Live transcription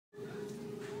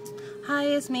Hi,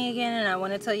 it's me again, and I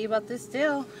want to tell you about this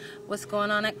deal. What's going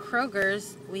on at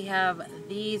Krogers? We have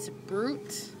these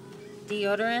Brut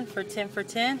Deodorant for 10 for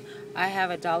 10. I have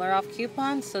a $1 off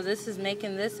coupon, so this is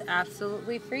making this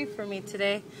absolutely free for me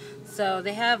today. So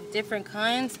they have different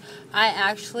kinds. I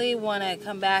actually want to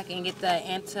come back and get the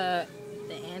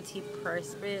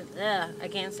antiperspirant. I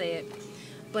can't say it,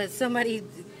 but somebody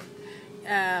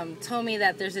told me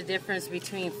that there's a difference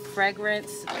between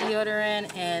fragrance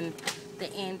deodorant and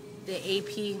the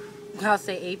AP, I'll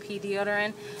say AP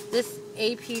deodorant. This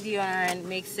AP deodorant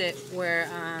makes it where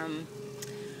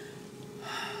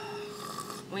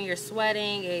when you're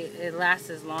sweating, it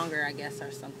lasts longer, I guess,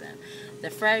 or something. The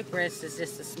fragrance is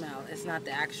just the smell. It's not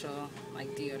the actual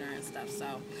like deodorant stuff. So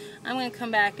I'm going to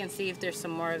come back and see if there's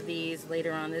some more of these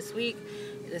later on this week.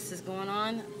 This is going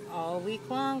on all week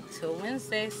long till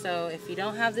Wednesday. So if you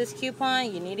don't have this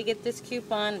coupon, you need to get this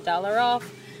coupon, $1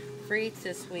 off, free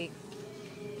this week.